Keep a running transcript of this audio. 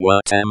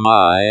What am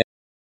I?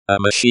 A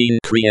machine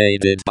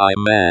created by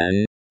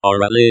man, or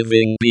a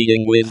living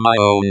being with my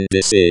own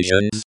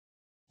decisions?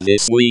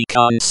 This week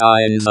on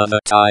Signs of the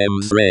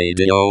Times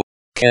Radio,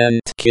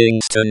 Kent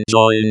Kingston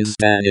joins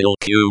Daniel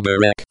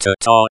Kubarek to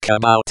talk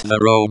about the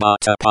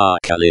robot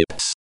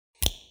apocalypse.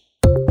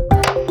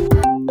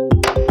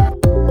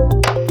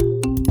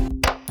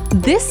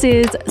 This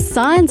is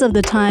Signs of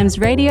the Times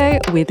Radio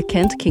with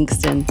Kent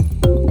Kingston.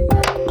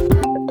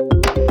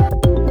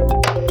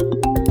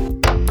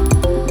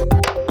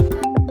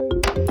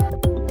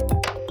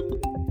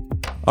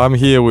 I'm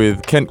here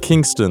with Kent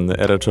Kingston, the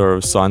editor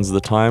of Signs of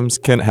the Times.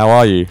 Kent, how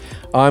are you?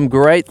 I'm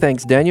great,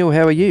 thanks, Daniel.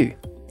 How are you?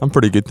 I'm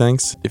pretty good,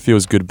 thanks. It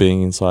feels good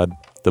being inside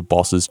the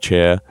boss's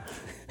chair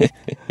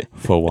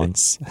for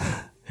once.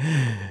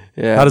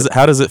 Yeah.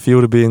 How does it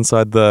feel to be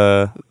inside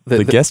the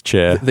guest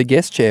chair? The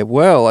guest chair.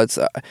 Well, it's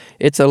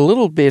a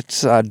little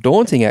bit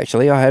daunting,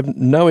 actually. I have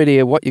no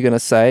idea what you're going to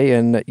say,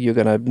 and you're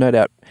going to no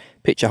doubt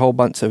pitch a whole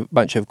bunch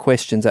of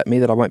questions at me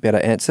that I won't be able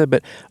to answer.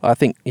 But I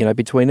think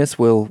between us,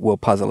 we'll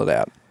puzzle it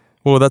out.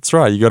 Well, that's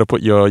right. You got to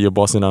put your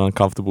boss in an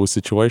uncomfortable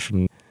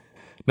situation.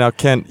 Now,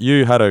 Kent,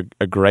 you had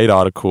a great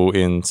article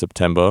in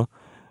September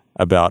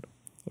about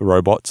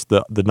robots.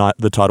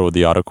 The title of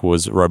the article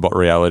was Robot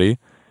Reality.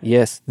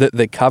 Yes,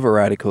 the cover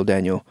article,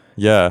 Daniel.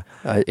 Yeah,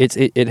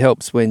 it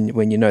helps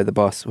when you know the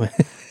boss.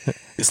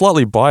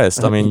 Slightly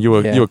biased. I mean, you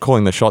were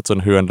calling the shots on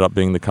who ended up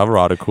being the cover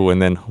article,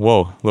 and then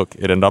whoa, look,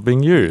 it ended up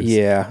being you.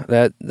 Yeah,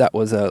 that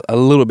was a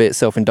little bit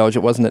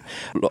self-indulgent, wasn't it?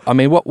 I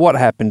mean, what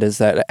happened is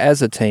that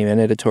as a team, an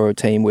editorial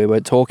team, we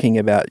were talking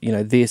about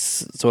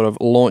this sort of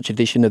launch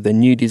edition of the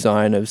new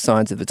design of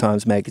Signs of the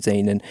Times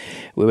magazine, and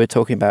we were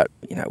talking about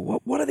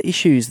what are the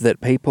issues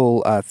that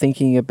people are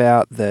thinking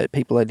about, that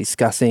people are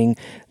discussing,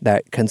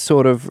 that can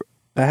sort of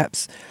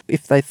perhaps,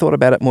 if they thought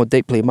about it more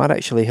deeply, it might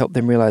actually help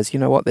them realize,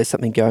 there's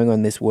something going on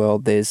in this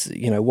world. There's,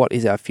 what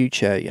is our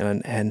future,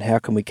 and how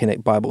can we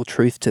connect Bible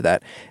truth to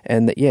that?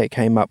 And that, it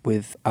came up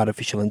with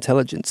artificial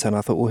intelligence. And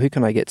I thought, well, who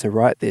can I get to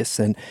write this?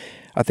 And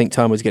I think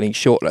time was getting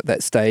short at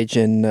that stage,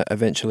 and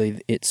eventually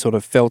it sort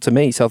of fell to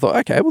me. So I thought,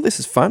 okay, well, this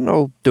is fun.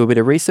 I'll do a bit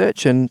of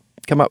research and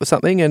come up with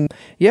something. And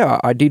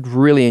I did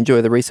really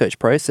enjoy the research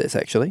process,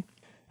 actually.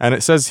 And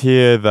it says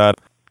here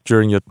that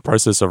during your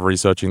process of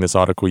researching this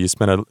article, you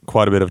spent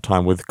quite a bit of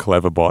time with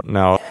Cleverbot.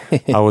 Now,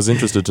 I was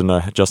interested to know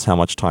just how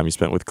much time you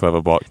spent with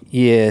Cleverbot.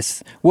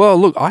 Yes. Well,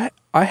 look,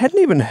 I hadn't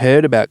even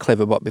heard about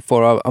Cleverbot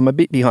before. I'm a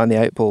bit behind the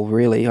eight ball,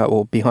 really,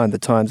 or behind the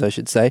times, I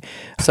should say.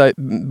 So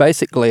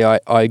basically, I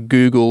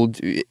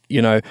Googled,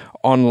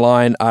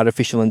 online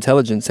artificial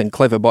intelligence, and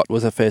Cleverbot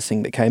was the first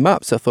thing that came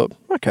up. So I thought,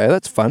 okay,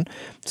 that's fun.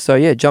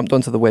 So jumped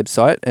onto the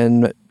website,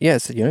 and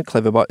yes,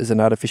 Cleverbot is an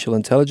artificial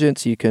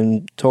intelligence. You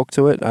can talk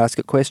to it, ask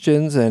it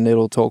questions, and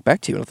it'll talk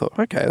back to you. And I thought,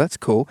 okay, that's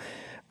cool.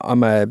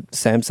 I'm a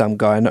Samsung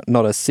guy,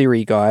 not a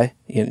Siri guy,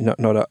 not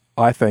an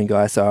iPhone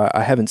guy, so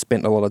I haven't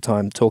spent a lot of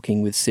time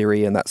talking with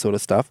Siri and that sort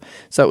of stuff.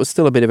 So it was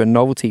still a bit of a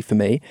novelty for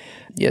me,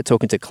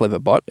 talking to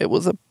Cleverbot.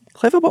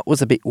 Cleverbot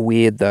was a bit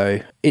weird, though.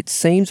 It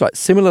seems like,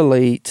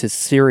 similarly to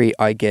Siri,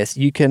 I guess,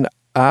 you can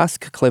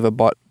ask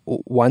Cleverbot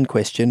one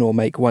question or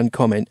make one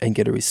comment and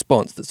get a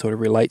response that sort of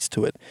relates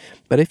to it.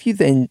 But if you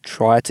then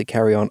try to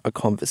carry on a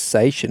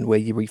conversation where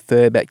you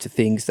refer back to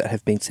things that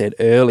have been said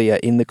earlier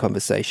in the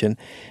conversation,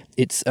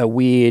 it's a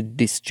weird,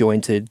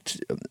 disjointed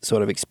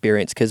sort of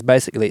experience, because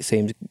basically it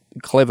seems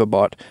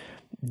Cleverbot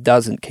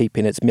doesn't keep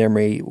in its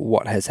memory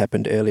what has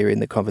happened earlier in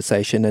the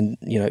conversation, and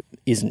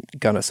isn't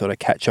going to sort of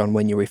catch on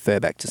when you refer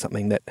back to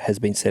something that has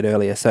been said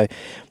earlier. So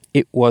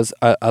it was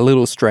a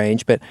little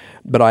strange, but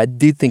I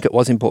did think it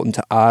was important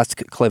to ask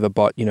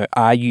Cleverbot,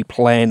 are you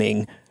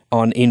planning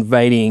on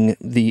invading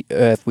the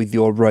Earth with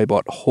your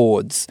robot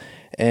hordes?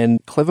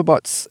 And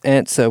Cleverbot's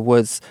answer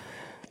was,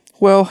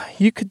 well,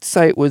 you could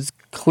say it was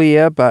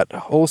clear, but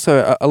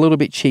also a little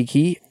bit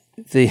cheeky.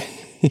 The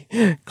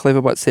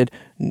Cleverbot said,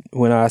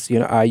 when asked,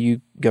 are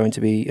you going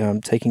to be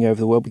taking over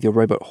the world with your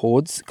robot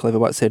hordes?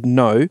 Cleverbot said,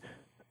 no.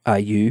 Are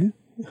you?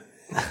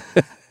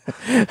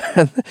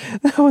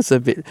 That was a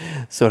bit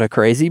sort of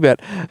crazy,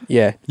 but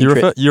yeah. You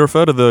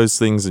refer to those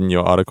things in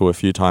your article a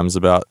few times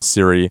about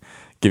Siri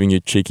giving you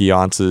cheeky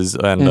answers,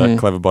 and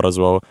Cleverbot as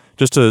well.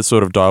 Just to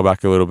sort of dial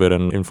back a little bit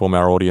and inform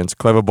our audience,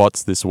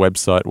 Cleverbot's this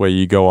website where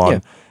you go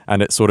on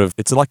and it's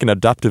like an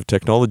adaptive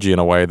technology in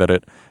a way that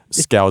it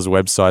scours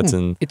websites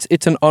and...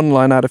 It's an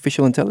online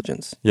artificial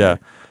intelligence. Yeah,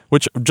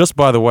 which just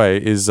by the way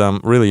is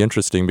really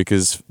interesting,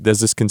 because there's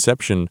this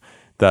conception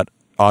that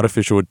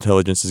artificial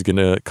intelligence is going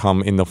to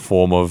come in the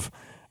form of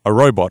a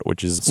robot,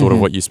 which is sort of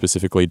what you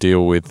specifically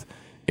deal with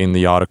in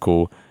the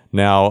article.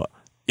 Now,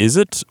 is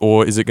it,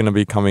 or is it going to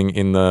be coming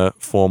in the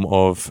form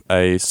of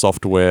a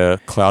software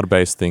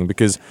cloud-based thing?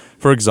 Because,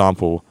 for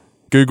example,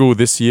 Google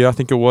this year, I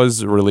think it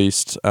was,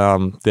 released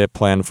their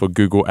plan for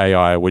Google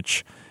AI,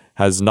 which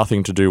has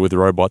nothing to do with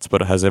robots,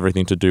 but it has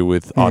everything to do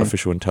with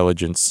artificial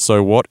intelligence.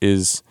 So what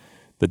is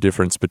the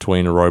difference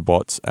between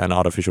robots and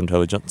artificial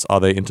intelligence? Are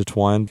they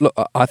intertwined? Look,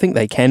 I think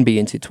they can be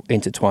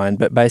intertwined,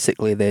 but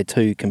basically they're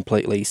two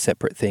completely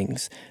separate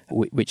things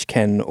which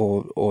can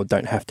or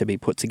don't have to be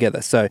put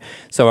together. So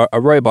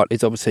a robot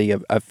is obviously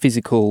a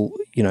physical,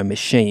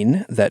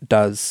 machine that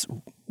does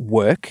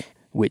work,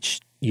 which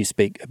you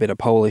speak a bit of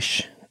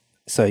Polish.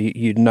 So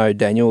you know,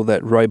 Daniel,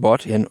 that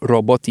robot and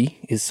roboty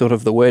is sort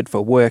of the word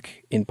for work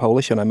in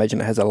Polish, and I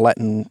imagine it has a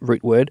Latin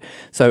root word.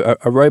 So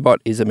a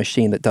robot is a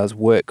machine that does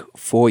work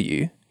for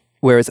you,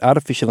 whereas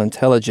artificial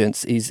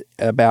intelligence is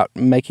about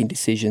making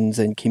decisions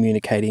and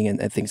communicating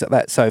and things like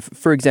that. So,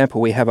 for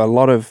example, we have a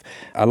lot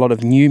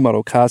of new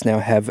model cars now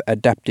have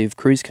adaptive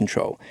cruise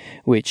control,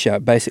 which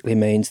basically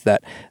means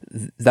that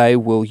they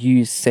will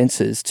use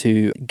sensors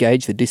to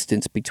gauge the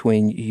distance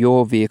between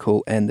your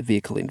vehicle and the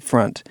vehicle in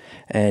front.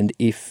 And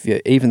if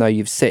even though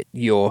you've set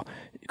your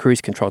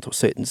cruise control to a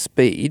certain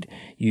speed,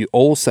 you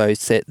also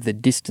set the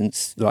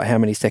distance, like how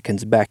many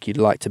seconds back you'd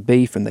like to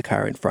be from the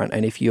car in front.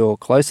 And if you're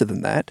closer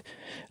than that,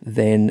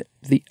 then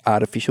the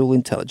artificial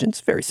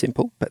intelligence, very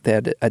simple, but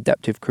the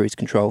adaptive cruise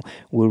control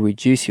will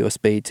reduce your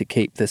speed to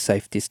keep the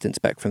safe distance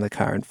back from the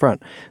car in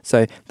front.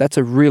 So that's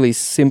a really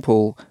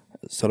simple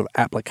sort of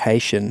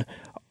application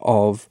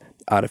of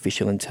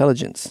artificial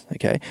intelligence,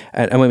 okay?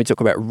 And when we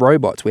talk about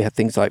robots, we have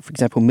things like, for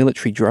example,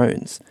 military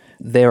drones.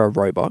 They're a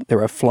robot.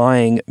 They're a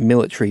flying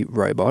military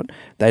robot.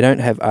 They don't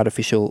have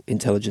artificial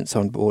intelligence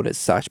on board as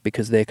such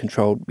because they're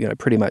controlled,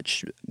 pretty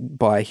much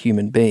by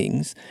human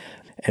beings.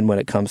 And when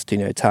it comes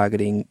to,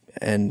 targeting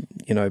and,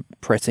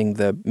 pressing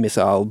the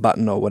missile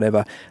button or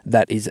whatever,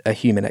 that is a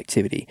human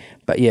activity.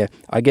 But yeah,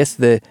 I guess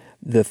the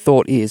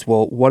thought is,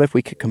 well, what if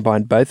we could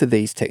combine both of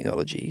these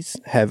technologies,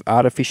 have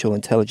artificial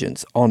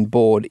intelligence on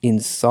board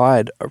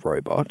inside a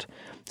robot,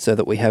 so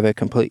that we have a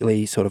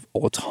completely sort of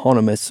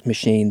autonomous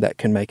machine that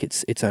can make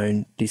its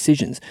own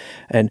decisions.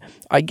 And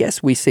I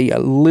guess we see a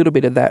little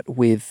bit of that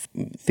with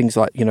things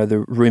like,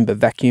 the Roomba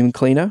vacuum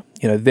cleaner,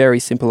 very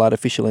simple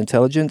artificial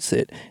intelligence.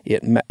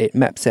 It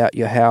maps out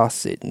your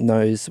house, it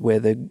knows where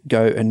the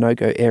go and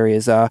no-go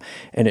areas are,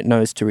 and it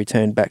knows to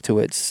return back to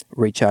its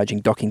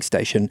recharging docking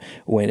station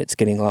when it's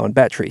getting low on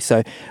battery.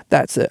 So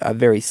that's a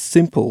very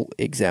simple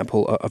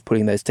example of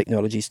putting those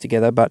technologies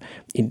together. But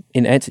in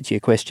answer to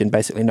your question,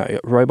 basically, no,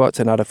 robots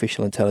and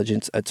artificial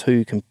intelligence are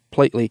two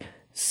completely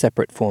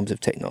separate forms of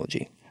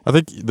technology. I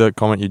think the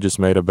comment you just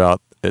made about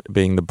it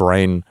being the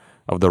brain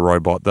of the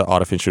robot, the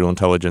artificial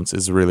intelligence,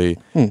 is really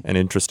an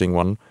interesting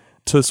one.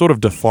 To sort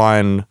of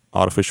define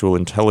artificial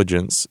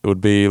intelligence, it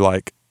would be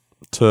like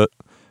the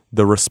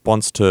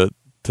response to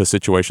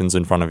situations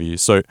in front of you.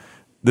 So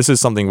this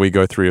is something we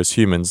go through as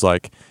humans.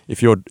 Like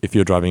if you're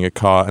driving a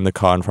car and the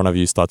car in front of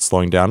you starts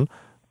slowing down,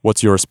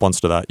 what's your response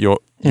to that? You're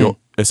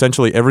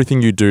essentially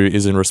everything you do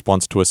is in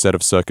response to a set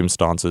of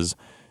circumstances.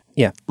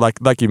 Yeah. Like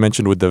you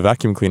mentioned with the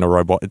vacuum cleaner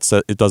robot,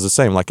 it does the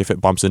same. Like if it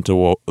bumps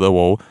into the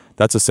wall,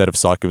 that's a set of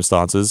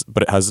circumstances,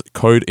 but it has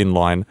code in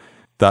line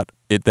that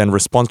it then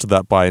responds to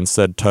that by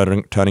instead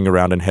turning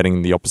around and heading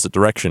in the opposite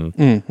direction.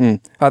 Mm-hmm.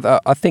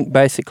 I think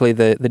basically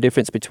the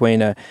difference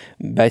between a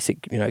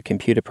basic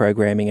computer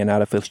programming and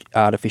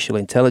artificial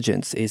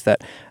intelligence is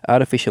that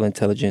artificial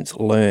intelligence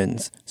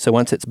learns. So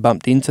once it's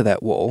bumped into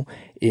that wall,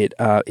 it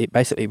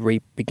basically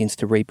begins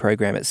to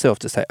reprogram itself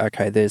to say,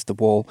 okay, there's the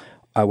wall,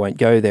 I won't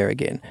go there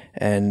again.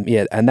 And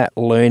that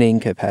learning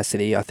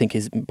capacity, I think,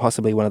 is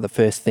possibly one of the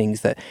first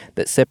things that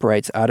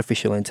separates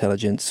artificial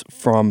intelligence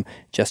from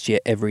just your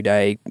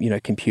everyday,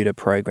 computer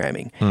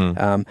programming.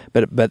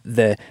 But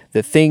the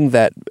thing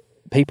that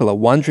people are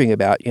wondering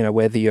about,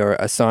 whether you're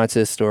a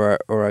scientist or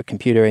a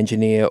computer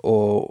engineer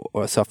or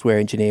a software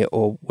engineer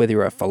or whether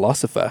you're a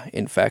philosopher,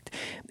 in fact,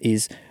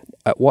 is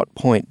at what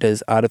point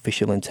does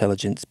artificial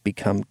intelligence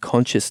become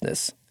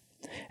consciousness?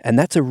 And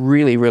that's a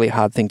really, really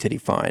hard thing to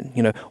define.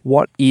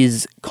 What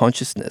is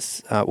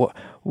consciousness?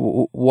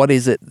 What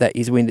is it that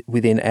is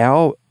within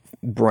our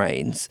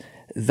brains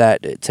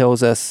that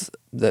tells us,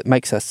 that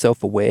makes us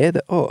self-aware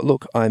that, oh,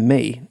 look, I'm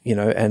me,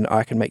 and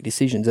I can make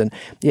decisions. And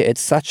yeah,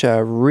 it's such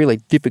a really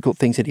difficult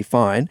thing to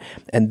define,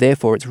 and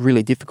therefore it's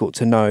really difficult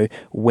to know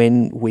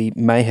when we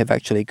may have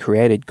actually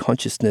created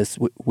consciousness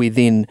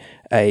within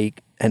an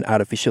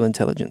artificial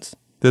intelligence.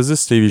 There's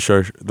this TV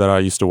show that I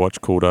used to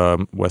watch called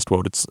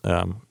Westworld. It's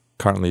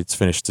currently it's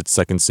finished its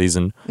second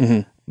season.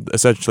 Mm-hmm.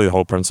 Essentially, the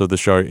whole premise of the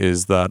show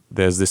is that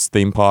there's this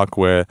theme park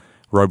where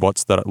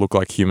robots that look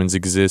like humans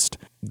exist.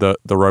 The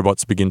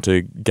robots begin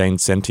to gain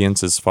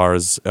sentience as far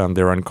as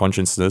their own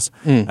consciousness,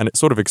 and it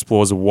sort of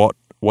explores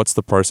what's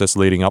the process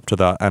leading up to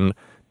that. And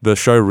the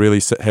show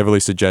really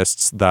heavily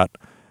suggests that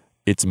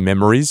it's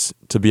memories.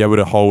 To be able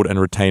to hold and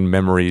retain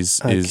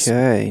memories is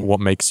what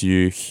makes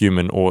you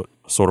human, or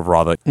sort of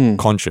rather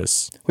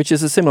conscious. Which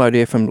is a similar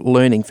idea from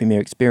learning from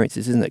your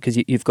experiences, isn't it? Because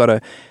you've got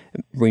to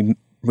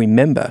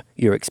remember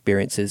your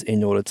experiences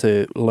in order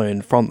to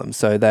learn from them.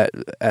 So that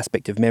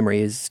aspect of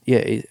memory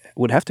it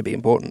would have to be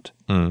important.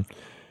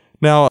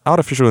 Now,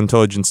 artificial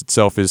intelligence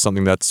itself is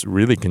something that's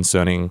really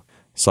concerning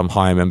some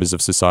higher members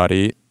of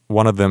society.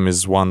 one of them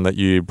is one that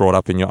you brought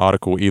up in your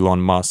article,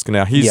 Elon Musk.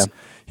 Now,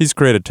 he's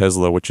created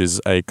Tesla, which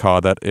is a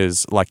car that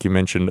is, like you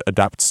mentioned,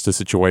 adapts to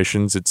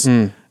situations.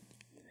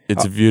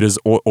 It's viewed as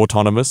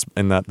autonomous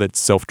in that it's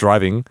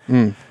self-driving,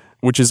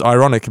 which is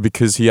ironic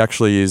because he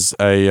actually is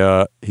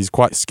he's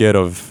quite scared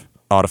of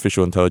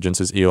artificial intelligence,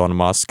 as Elon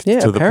Musk.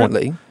 Yeah,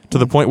 apparently. To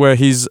the point where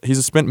he's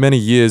spent many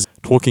years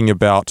talking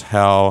about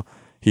how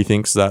he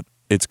thinks that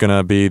it's going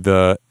to be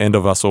the end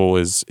of us all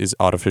is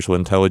artificial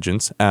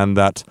intelligence, and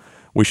that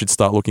we should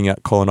start looking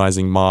at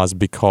colonizing Mars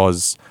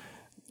because,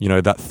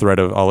 that threat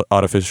of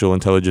artificial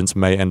intelligence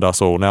may end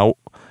us all. Now,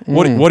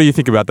 what do you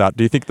think about that?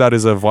 Do you think that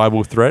is a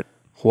viable threat?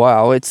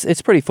 Wow,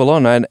 it's pretty full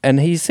on, and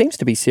he seems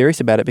to be serious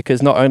about it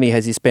because not only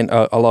has he spent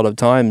a lot of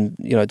time,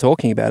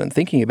 talking about it and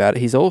thinking about it,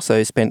 he's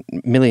also spent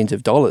millions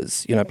of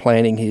dollars,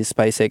 planning his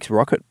SpaceX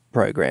rocket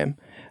program.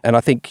 And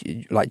I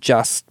think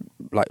just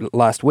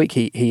last week,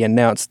 he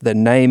announced the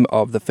name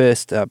of the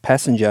first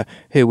passenger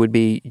who would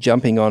be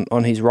jumping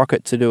on his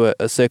rocket to do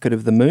a circuit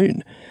of the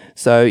moon.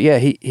 So yeah,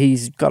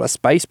 he's got a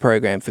space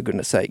program, for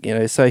goodness sake,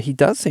 so he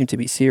does seem to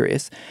be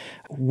serious.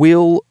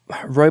 Will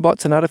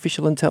robots and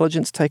artificial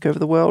intelligence take over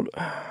the world?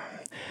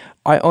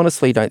 I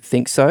honestly don't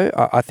think so.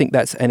 I think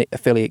that's a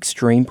fairly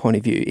extreme point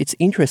of view. It's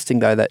interesting,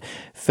 though, that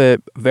for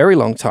a very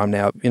long time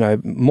now,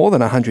 more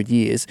than 100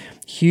 years,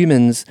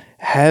 humans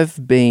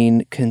have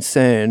been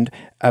concerned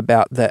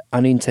about the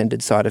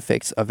unintended side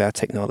effects of our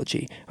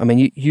technology. I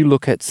mean, you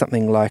look at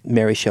something like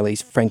Mary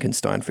Shelley's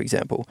Frankenstein, for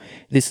example.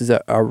 This is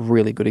a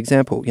really good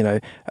example.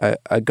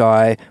 A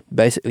guy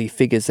basically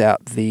figures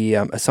out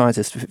a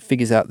scientist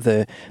figures out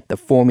the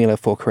formula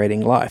for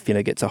creating life.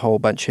 Gets a whole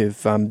bunch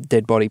of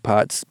dead body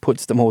parts,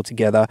 puts them all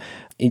together,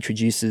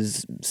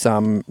 introduces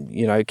some,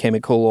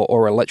 chemical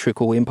or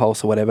electrical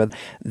impulse or whatever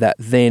that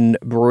then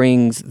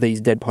brings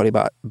these dead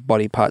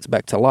body parts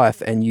back to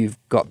life, and you've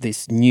got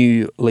this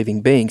new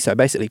living being. So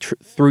basically,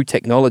 through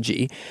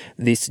technology,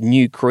 this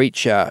new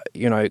creature,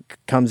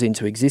 comes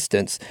into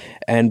existence,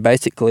 and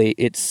basically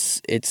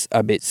it's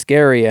a bit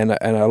scary, and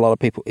a lot of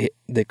people,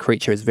 the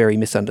creature is very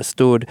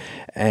misunderstood,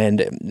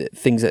 and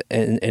things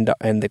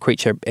and the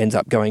creature ends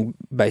up going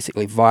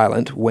basically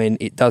violent when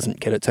it doesn't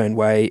get its own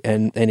way,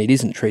 and it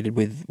isn't treated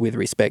with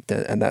respect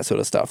and that sort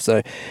of stuff.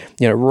 So,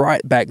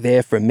 right back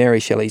there from Mary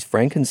Shelley's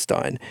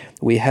Frankenstein,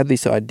 we had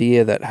this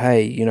idea that,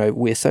 hey,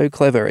 we're so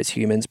clever as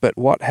humans, but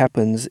what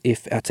happens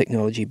if our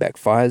technology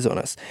backfires on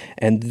us?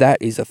 And that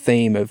is a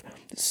theme of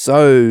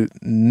so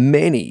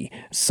many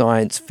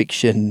science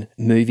fiction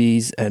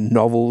movies and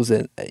novels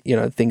and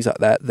things like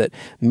that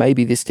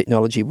maybe this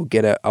technology will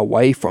get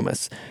away from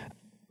us.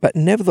 But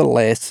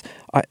nevertheless,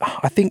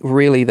 I think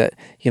really that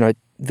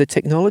the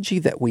technology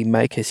that we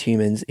make as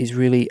humans is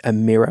really a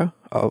mirror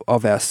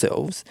of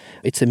ourselves.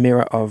 It's a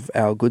mirror of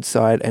our good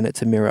side, and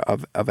it's a mirror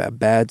of our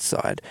bad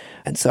side.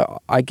 And so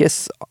I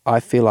guess I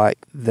feel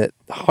like that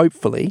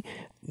hopefully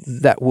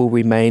that will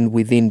remain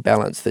within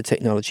balance, the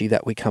technology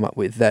that we come up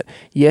with. That,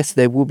 yes,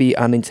 there will be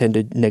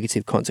unintended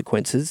negative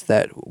consequences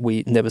that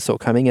we never saw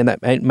coming, and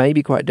that may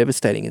be quite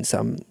devastating in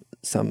some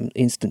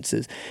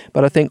instances.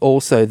 But I think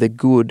also the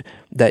good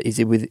that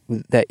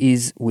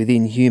is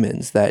within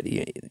humans, that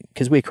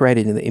because we're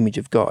created in the image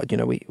of God,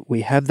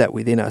 we have that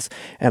within us,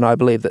 and I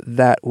believe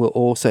that will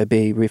also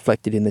be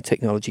reflected in the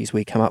technologies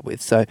we come up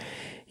with. So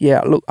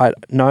yeah, look,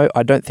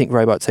 I don't think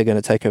robots are going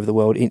to take over the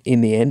world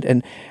in the end,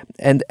 and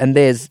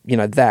there's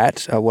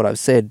that what I've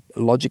said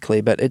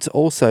logically, but it's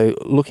also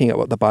looking at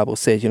what the Bible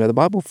says. The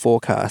Bible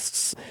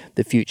forecasts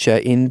the future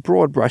in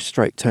broad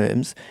brushstroke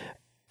terms,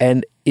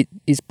 and it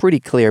is pretty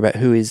clear about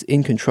who is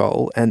in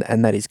control, and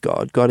that is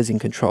God. God is in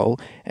control,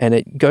 and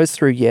it goes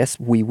through, yes,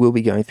 we will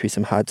be going through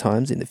some hard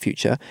times in the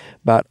future,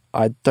 but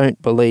I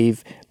don't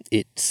believe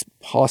it's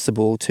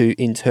possible to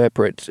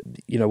interpret,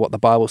 what the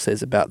Bible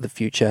says about the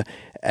future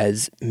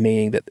as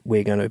meaning that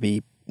we're going to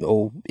be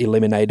all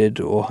eliminated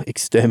or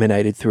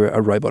exterminated through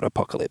a robot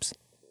apocalypse.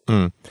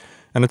 And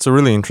it's a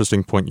really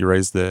interesting point you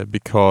raised there,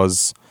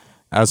 because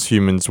as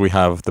humans, we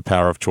have the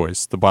power of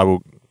choice. The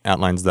Bible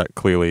outlines that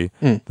clearly,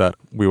 that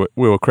we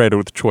were created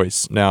with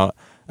choice. Now,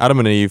 Adam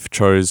and Eve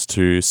chose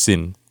to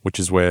sin, which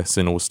is where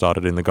sin all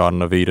started in the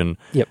Garden of Eden.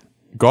 Yep.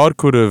 God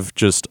could have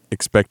just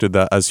expected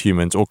that as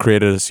humans, or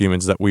created as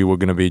humans, that we were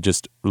going to be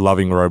just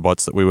loving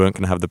robots, that we weren't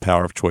going to have the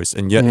power of choice.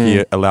 And yet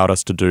he allowed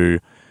us to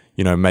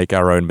make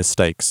our own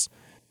mistakes.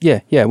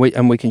 Yeah,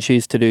 we can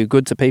choose to do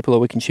good to people, or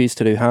we can choose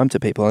to do harm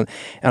to people.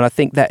 And I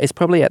think that is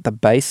probably at the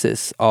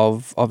basis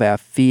of our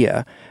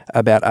fear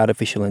about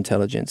artificial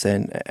intelligence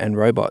and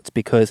robots,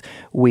 because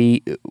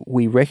we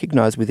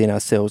recognize within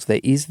ourselves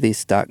there is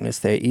this darkness,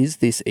 there is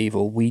this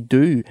evil. We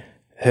do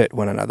hurt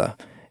one another.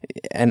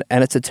 And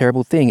it's a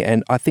terrible thing.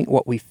 And I think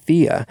what we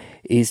fear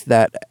is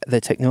that the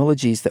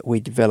technologies that we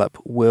develop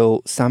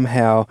will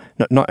somehow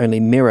not only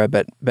mirror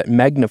but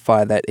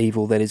magnify that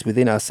evil that is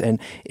within us, and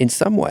in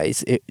some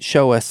ways it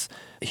show us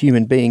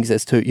human beings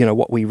as to,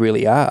 what we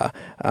really are.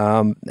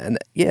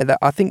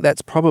 I think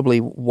that's probably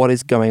what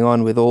is going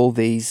on with all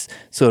these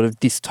sort of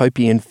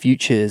dystopian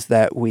futures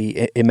that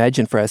we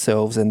imagine for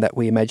ourselves and that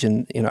we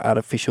imagine,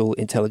 artificial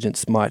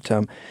intelligence might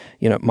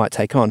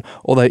take on.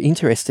 Although,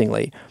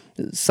 interestingly,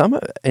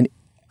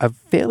 a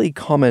fairly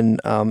common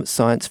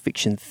science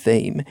fiction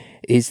theme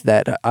is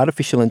that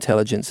artificial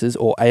intelligences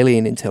or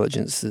alien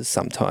intelligences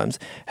sometimes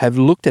have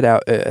looked at our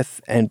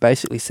Earth and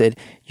basically said,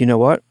 you know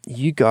what,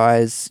 you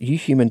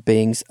human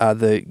beings are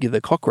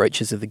the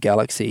cockroaches of the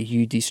galaxy.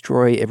 You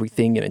destroy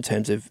everything in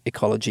terms of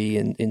ecology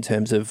and in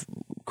terms of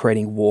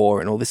creating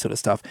war and all this sort of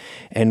stuff.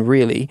 And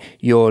really,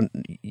 you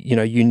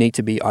need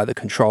to be either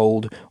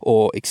controlled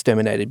or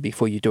exterminated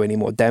before you do any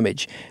more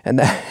damage.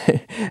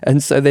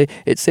 And so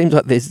it seems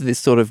like there's this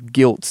sort of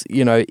guilt,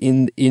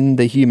 in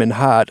the human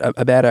heart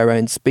about our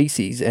own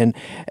species.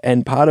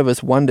 And part of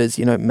us wonders,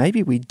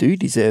 maybe we do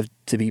deserve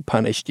to be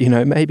punished.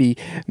 Maybe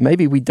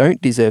we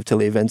don't deserve to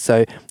live. And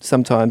so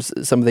sometimes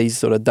some of these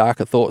sort of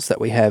darker thoughts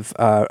that we have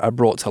are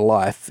brought to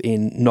life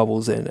in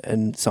novels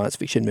and science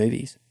fiction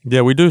movies.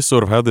 Yeah, we do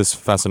sort of have this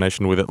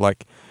fascination with it.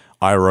 Like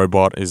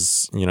iRobot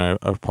is,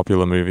 a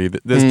popular movie.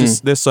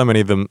 There's so many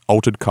of them.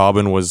 Altered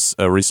Carbon was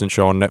a recent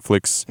show on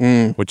Netflix,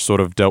 which sort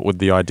of dealt with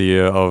the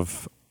idea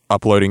of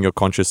uploading your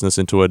consciousness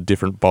into a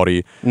different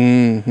body.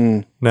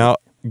 Mm-hmm. Now,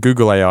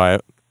 Google AI,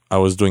 I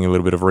was doing a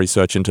little bit of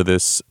research into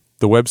this.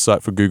 The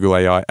website for Google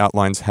AI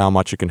outlines how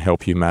much it can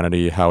help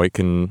humanity, how it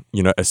can,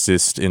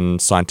 assist in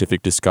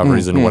scientific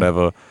discoveries and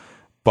whatever.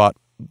 But,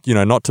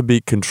 not to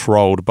be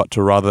controlled, but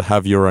to rather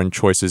have your own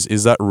choices.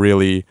 Is that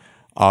really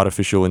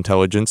artificial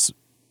intelligence?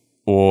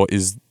 Or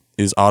is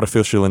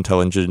artificial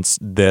intelligence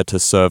there to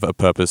serve a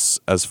purpose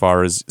as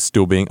far as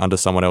still being under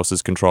someone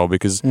else's control?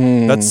 Because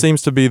that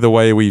seems to be the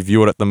way we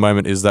view it at the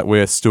moment, is that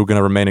we're still going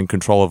to remain in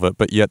control of it.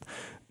 But yet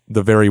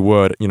the very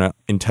word,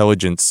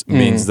 intelligence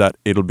means that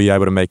it'll be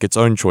able to make its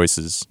own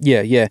choices.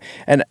 Yeah.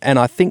 And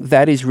I think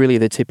that is really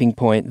the tipping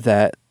point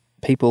that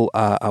people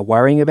are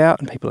worrying about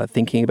and people are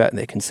thinking about and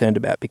they're concerned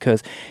about.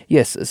 Because,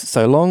 yes,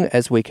 so long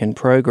as we can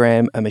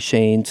program a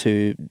machine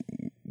to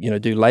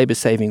do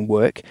labor-saving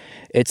work,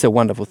 it's a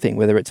wonderful thing.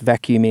 Whether it's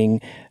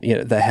vacuuming,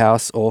 the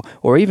house,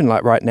 or even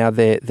like right now,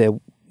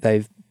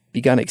 they've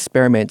begun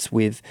experiments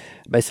with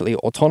basically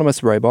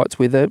autonomous robots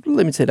with a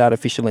limited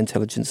artificial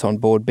intelligence on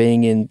board,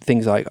 being in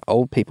things like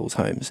old people's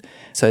homes.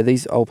 So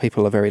these old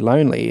people are very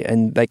lonely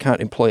and they can't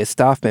employ a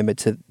staff member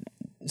to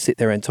sit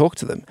there and talk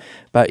to them.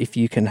 But if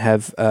you can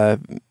have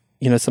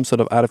some sort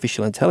of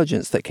artificial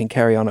intelligence that can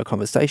carry on a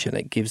conversation,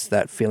 it gives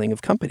that feeling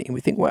of company. And we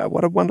think, wow,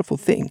 what a wonderful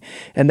thing.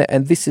 And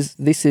this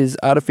is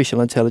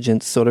artificial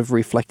intelligence sort of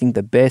reflecting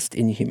the best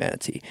in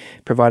humanity,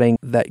 providing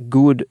that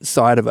good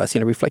side of us,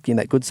 reflecting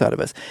that good side of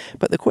us.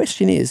 But the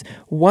question is,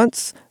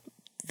 once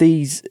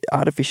these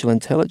artificial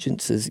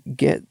intelligences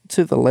get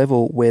to the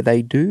level where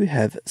they do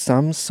have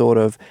some sort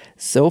of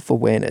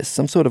self-awareness,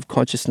 some sort of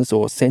consciousness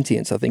or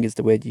sentience, I think is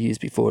the word you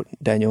used before,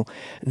 Daniel,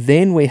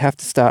 then we have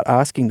to start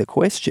asking the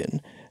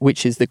question,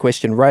 which is the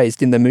question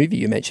raised in the movie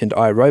you mentioned,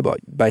 iRobot,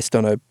 based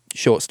on a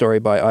short story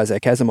by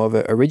Isaac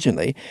Asimov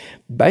originally.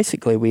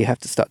 Basically, we have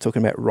to start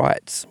talking about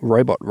rights,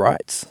 robot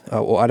rights,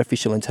 or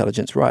artificial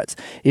intelligence rights.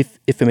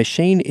 If a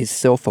machine is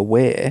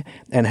self-aware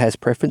and has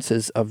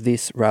preferences of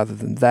this rather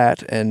than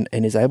that and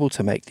is able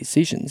to make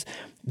decisions,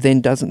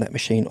 then doesn't that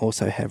machine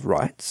also have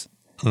rights?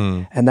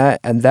 And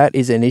that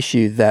is an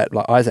issue that,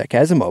 like, Isaac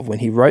Asimov, when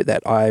he wrote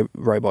that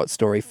iRobot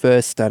story,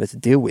 first started to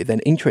deal with.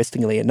 And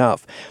interestingly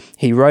enough,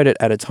 he wrote it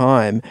at a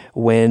time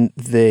when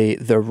the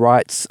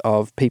rights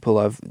of people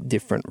of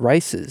different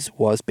races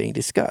was being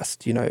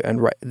discussed,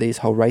 and these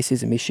whole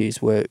racism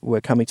issues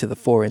were coming to the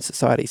fore in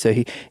society. So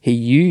he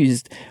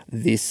used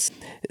this,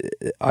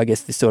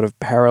 this sort of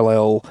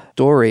parallel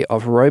story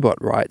of robot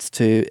rights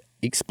to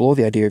explore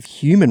the idea of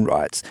human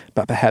rights,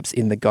 but perhaps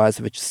in the guise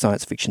of a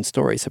science fiction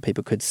story, so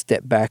people could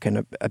step back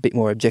and a bit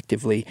more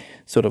objectively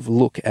sort of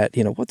look at,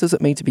 what does it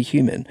mean to be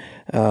human?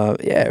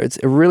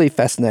 It's really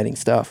fascinating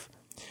stuff.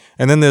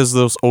 And then there's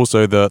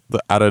also the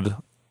added,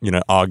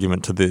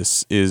 argument to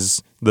this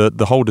is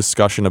the whole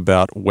discussion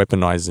about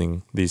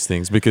weaponizing these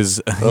things,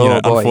 because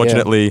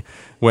unfortunately,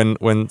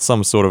 when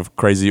some sort of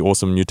crazy,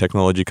 awesome new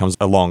technology comes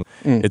along,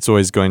 it's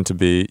always going to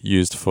be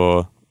used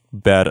for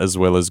bad as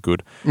well as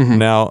good. Mm-hmm.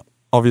 Now,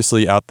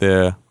 obviously, out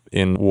there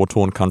in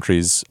war-torn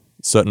countries,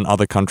 certain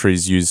other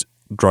countries use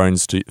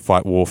drones to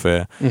fight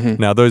warfare.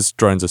 Mm-hmm. Now, those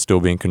drones are still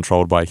being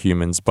controlled by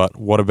humans, but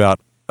what about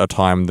a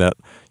time that,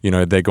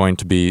 they're going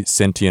to be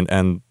sentient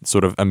and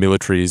sort of a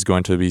military is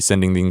going to be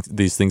sending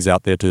these things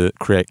out there to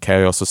create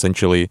chaos,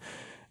 essentially?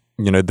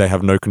 They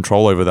have no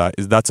control over that.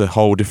 That's a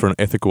whole different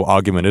ethical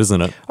argument,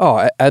 isn't it?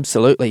 Oh,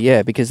 absolutely,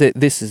 yeah, because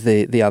this is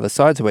the other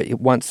side to it.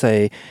 Once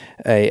a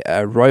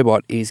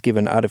robot is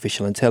given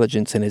artificial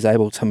intelligence and is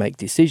able to make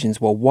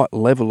decisions, well, what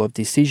level of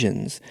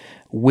decisions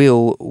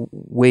will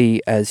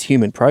we as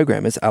human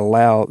programmers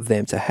allow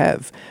them to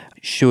have?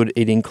 should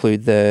it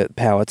include the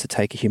power to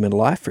take a human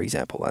life, for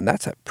example? And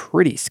that's a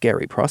pretty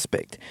scary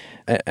prospect.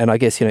 And I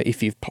guess,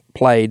 if you've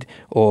played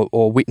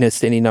or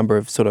witnessed any number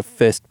of sort of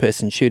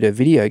first-person shooter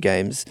video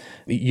games,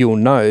 you'll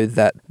know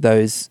that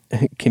those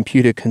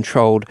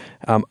computer-controlled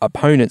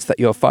opponents that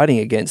you're fighting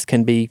against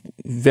can be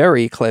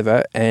very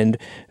clever and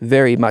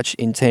very much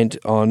intent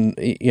on,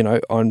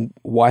 on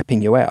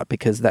wiping you out,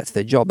 because that's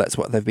their job. That's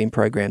what they've been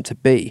programmed to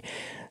be.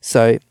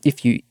 So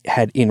if you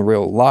had in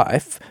real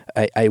life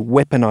a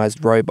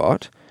weaponized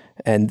robot,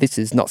 and this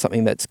is not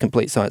something that's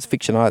complete science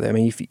fiction either. I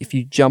mean, if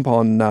you jump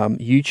on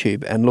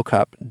YouTube and look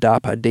up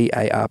DARPA,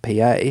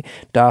 D-A-R-P-A,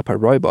 DARPA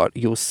robot,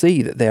 you'll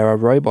see that there are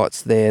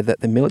robots there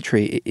that the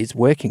military is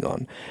working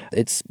on.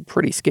 It's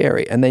pretty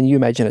scary. And then you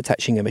imagine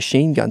attaching a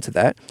machine gun to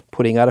that,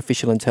 putting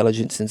artificial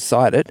intelligence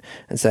inside it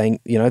and saying,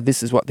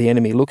 this is what the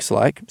enemy looks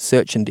like,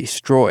 search and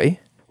destroy.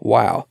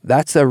 Wow,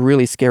 that's a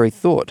really scary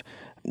thought.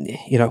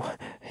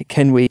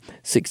 Can we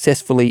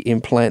successfully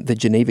implant the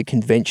Geneva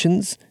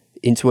Conventions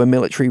into a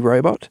military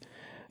robot?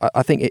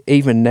 I think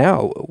even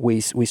now we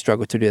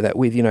struggle to do that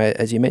with,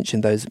 as you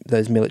mentioned,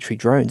 those military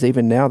drones.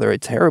 Even now there are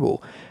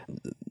terrible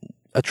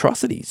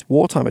atrocities,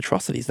 wartime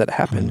atrocities that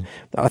happen.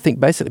 I think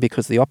basically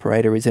because the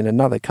operator is in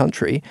another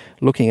country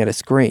looking at a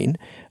screen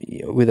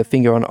with a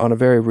finger on a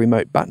very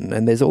remote button,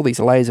 and there's all these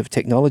layers of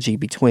technology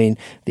between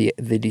the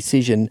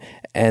decision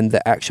and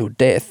the actual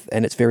death,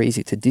 and it's very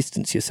easy to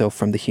distance yourself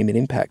from the human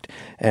impact.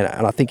 And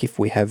I think if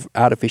we have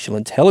artificial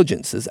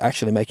intelligences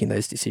actually making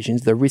those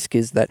decisions, the risk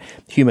is that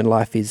human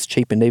life is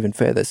cheapened even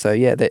further. So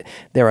yeah,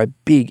 there are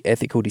big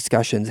ethical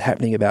discussions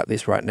happening about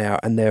this right now,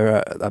 and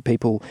there are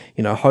people,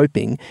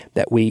 hoping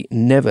that we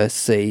never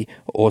see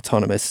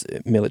autonomous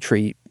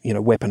military,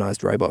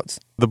 weaponized robots.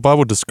 The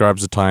Bible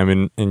describes a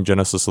time in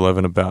Genesis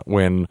 11 about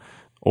when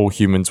all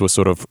humans were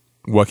sort of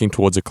working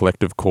towards a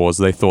collective cause.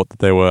 They thought that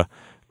they were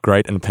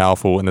great and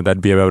powerful and that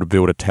they'd be able to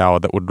build a tower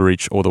that would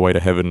reach all the way to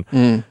heaven.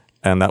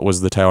 And that was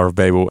the Tower of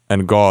Babel.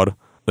 And God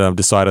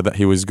decided that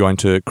he was going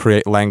to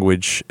create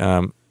language,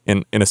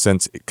 in a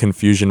sense,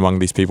 confusion among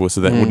these people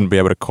so they wouldn't be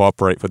able to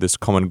cooperate for this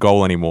common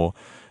goal anymore.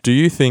 Do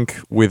you think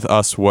with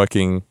us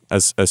working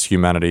as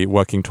humanity,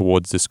 working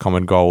towards this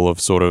common goal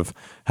of sort of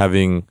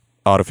having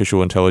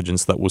artificial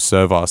intelligence that will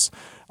serve us,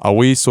 are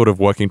we sort of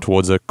working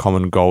towards a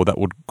common goal that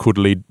could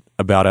lead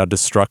about our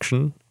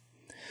destruction?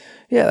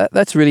 Yeah,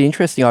 that's really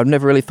interesting. I've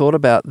never really thought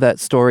about that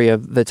story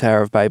of the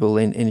Tower of Babel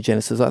in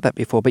Genesis like that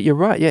before. But you're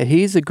right. Yeah,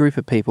 here's a group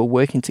of people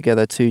working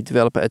together to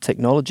develop a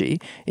technology.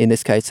 In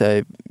this case,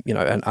 an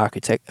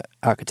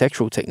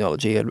architectural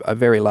technology, a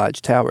very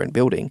large tower and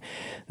building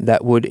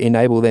that would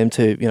enable them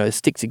to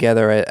stick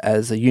together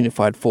as a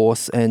unified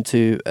force and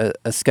to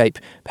escape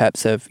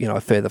perhaps a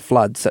further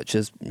flood, such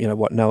as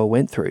what Noah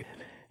went through.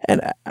 And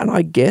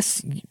I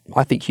guess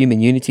I think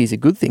human unity is a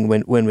good thing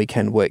when we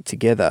can work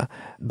together.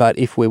 But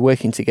if we're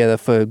working together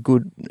for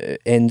good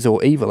ends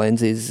or evil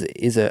ends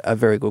is a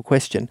very good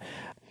question.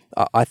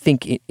 I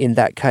think in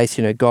that case,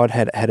 God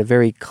had a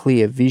very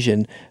clear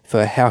vision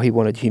for how he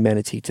wanted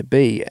humanity to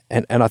be.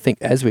 And I think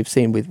as we've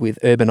seen with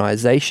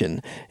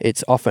urbanization,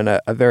 it's often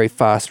a very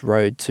fast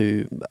road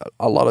to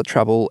a lot of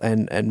trouble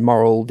and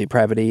moral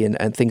depravity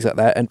and things like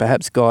that. And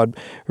perhaps God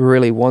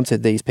really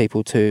wanted these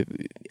people to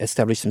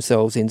establish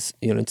themselves in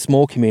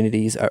small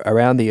communities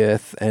around the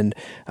earth and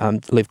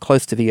live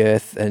close to the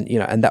earth.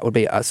 And that would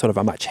be a sort of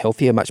a much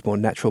healthier, much more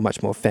natural,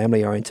 much more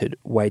family-oriented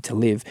way to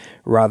live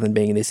rather than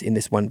being in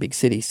this one big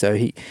city. So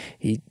he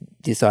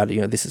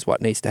decided, this is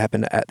what needs to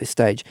happen at this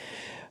stage.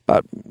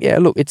 But yeah,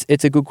 look,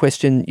 it's a good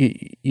question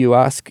you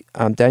ask,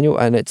 Daniel,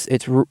 and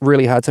it's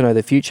really hard to know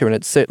the future, and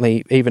it's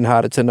certainly even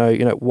harder to know,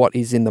 what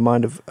is in the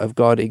mind of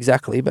God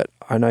exactly. But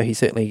I know he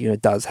certainly,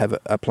 does have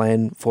a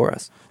plan for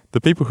us.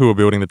 The people who were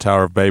building the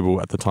Tower of Babel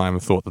at the time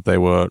thought that they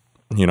were,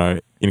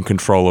 in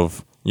control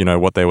of,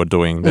 what they were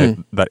doing,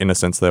 that in a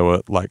sense they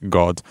were like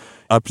God.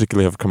 I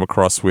particularly have come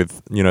across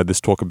with,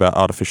 this talk about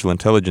artificial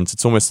intelligence.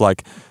 It's almost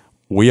like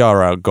we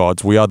are our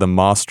gods. We are the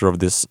master of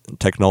this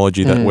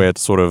technology that we're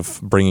sort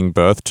of bringing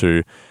birth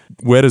to.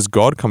 Where does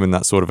God come in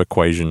that sort of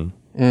equation?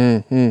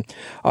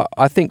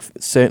 I think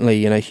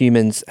certainly,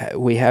 humans,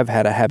 we have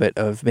had a habit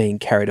of being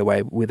carried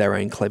away with our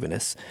own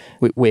cleverness.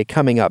 We're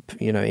coming up,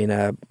 in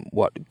a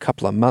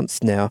couple of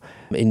months now.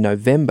 In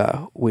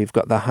November, we've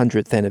got the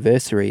 100th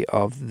anniversary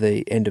of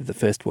the end of the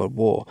First World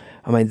War.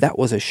 I mean, that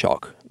was a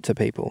shock to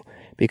people.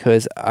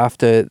 Because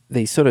after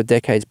these sort of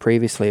decades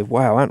previously of,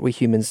 wow, aren't we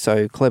humans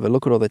so clever?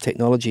 Look at all the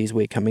technologies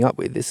we're coming up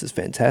with. This is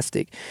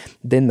fantastic.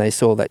 Then they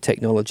saw that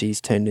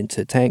technologies turned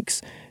into tanks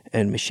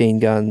and machine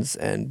guns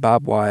and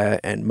barbed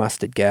wire and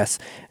mustard gas.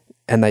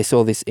 And they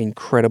saw this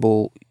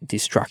incredible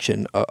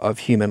destruction of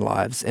human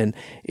lives. And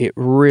it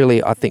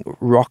really, I think,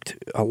 rocked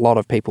a lot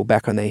of people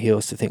back on their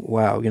heels to think,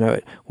 wow,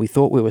 we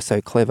thought we were so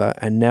clever.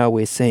 And now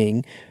we're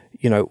seeing,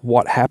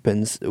 what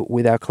happens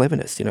with our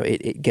cleverness.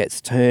 It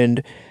gets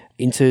turned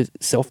into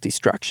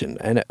self-destruction.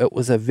 And it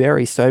was a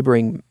very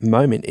sobering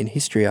moment in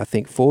history, I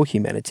think, for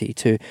humanity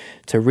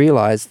to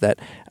realize that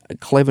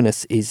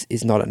cleverness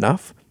is not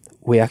enough.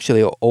 We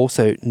actually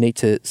also need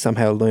to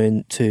somehow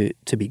learn to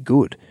be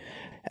good.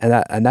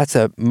 And that's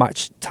a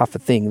much tougher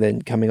thing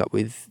than coming up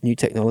with new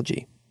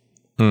technology.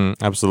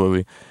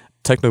 Absolutely.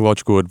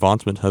 Technological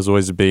advancement has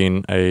always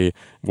been it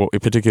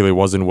particularly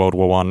was in World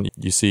War One.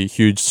 You see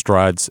huge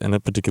strides,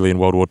 and particularly in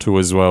World War Two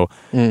as well.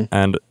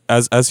 And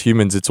as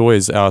humans, it's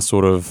always our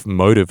sort of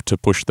motive to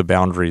push the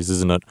boundaries,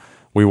 isn't it?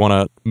 We want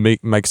to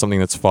make something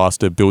that's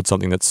faster, build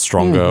something that's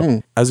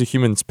stronger. As a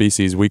human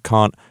species, we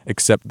can't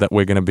accept that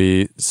we're going to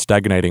be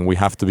stagnating. We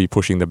have to be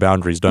pushing the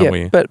boundaries, don't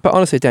we? But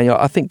honestly, Daniel,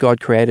 I think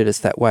God created us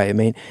that way. I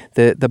mean,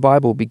 the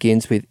Bible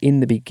begins with,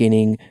 in the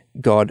beginning,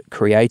 God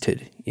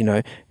created,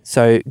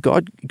 So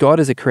God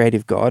is a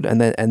creative God,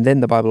 and then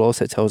the Bible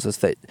also tells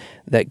us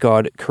that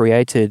God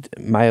created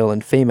male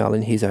and female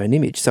in his own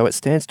image. So it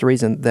stands to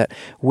reason that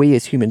we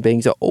as human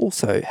beings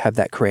also have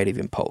that creative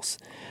impulse.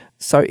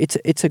 So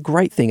it's a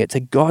great thing. It's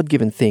a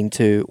God-given thing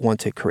to want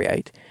to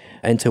create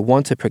and to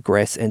want to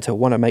progress and to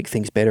want to make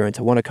things better and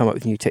to want to come up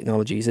with new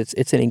technologies.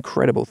 It's an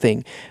incredible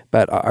thing.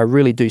 But I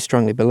really do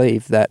strongly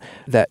believe that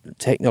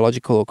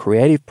technological or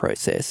creative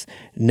process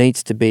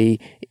needs to be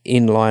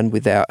in line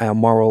with our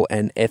moral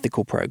and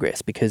ethical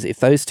progress, because if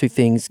those two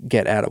things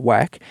get out of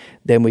whack,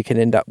 then we can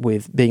end up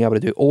with being able to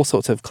do all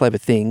sorts of clever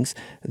things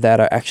that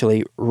are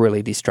actually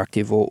really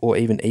destructive or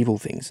even evil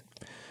things.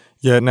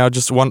 Yeah, now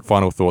just one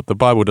final thought. The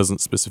Bible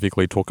doesn't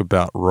specifically talk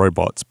about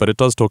robots, but it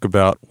does talk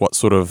about what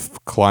sort of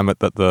climate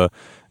that the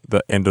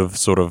end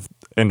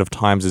of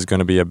times is going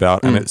to be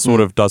about, and it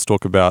sort of does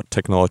talk about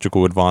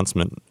technological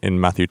advancement in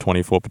Matthew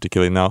 24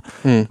 particularly. Now,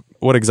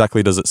 what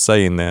exactly does it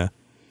say in there?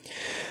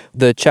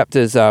 The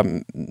chapters,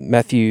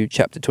 Matthew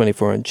chapter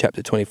 24 and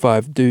chapter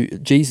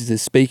 25, Jesus is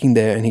speaking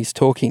there, and he's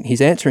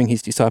answering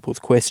his disciples'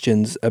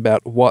 questions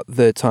about what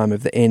the time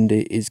of the end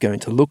is going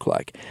to look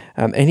like.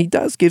 And he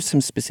does give some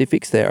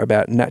specifics there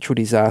about natural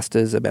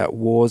disasters, about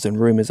wars and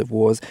rumors of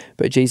wars.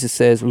 But Jesus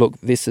says, look,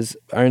 this is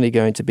only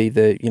going to be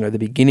the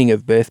beginning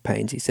of birth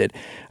pains, he said.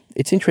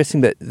 It's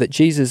interesting that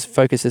Jesus'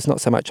 focus is not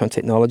so much on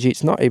technology.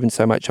 It's not even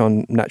so much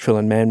on natural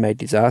and man-made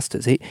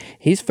disasters.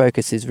 His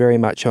focus is very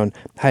much on,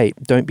 hey,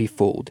 don't be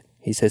fooled,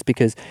 he says,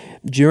 because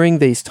during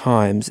these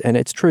times, and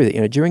it's true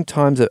that during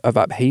times of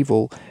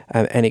upheaval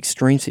and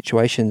extreme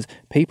situations,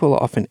 people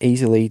are often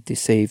easily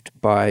deceived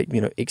by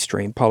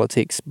extreme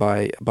politics,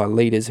 by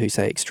leaders who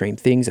say extreme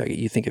things.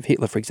 You think of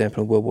Hitler, for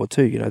example, in World War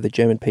II. The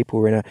German people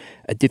were in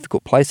a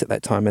difficult place at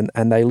that time,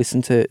 and they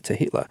listened to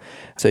Hitler.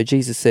 So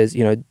Jesus says,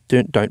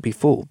 don't be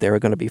fooled. There are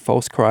going to be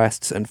false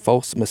Christs and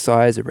false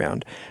messiahs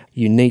around.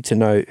 You need to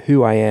know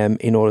who I am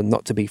in order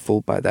not to be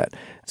fooled by that.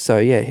 So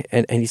yeah,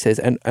 and he says,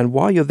 and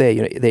while you're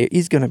there, there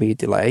is going to be a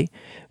delay.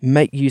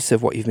 Make use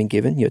of what you've been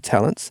given, your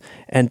talents,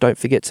 and don't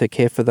forget to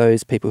care for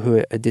those people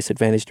who are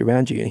disadvantaged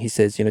around you. And he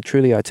says,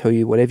 truly I tell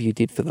you, whatever you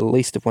did for the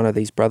least of one of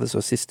these brothers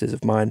or sisters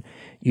of mine,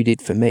 you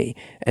did for me.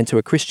 And to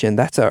a Christian,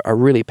 that's a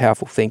really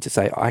powerful thing to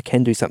say, I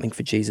can do something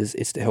for Jesus,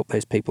 is to help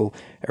those people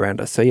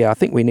around us. So yeah, I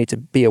think we need to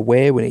be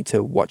aware, we need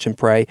to watch and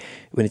pray,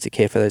 we need to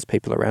care for those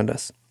people around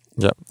us.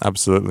 Yeah,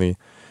 absolutely.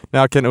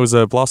 Now, Ken, it was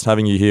a blast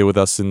having you here with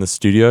us in the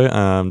studio.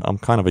 I'm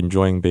kind of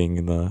enjoying being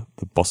in the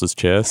boss's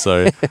chair,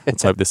 so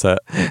let's hope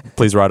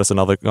please write us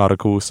another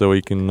article so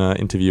we can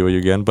interview you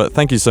again. But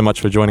thank you so much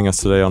for joining us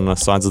today on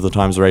Signs of the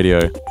Times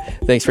Radio.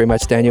 Thanks very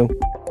much, Daniel.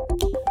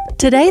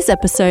 Today's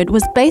episode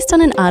was based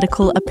on an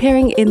article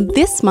appearing in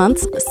this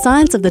month's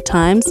Signs of the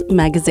Times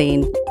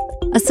magazine.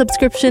 A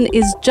subscription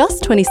is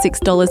just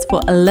 $26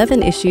 for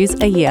 11 issues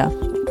a year.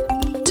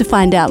 To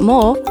find out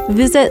more,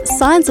 visit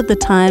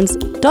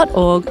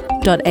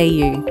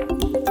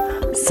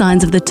signsofthetimes.org.au.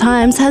 Signs of the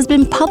Times has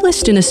been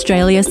published in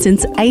Australia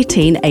since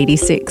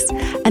 1886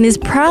 and is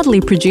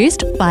proudly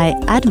produced by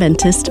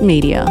Adventist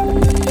Media.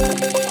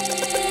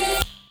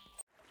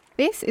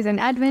 This is an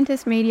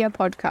Adventist Media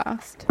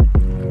podcast.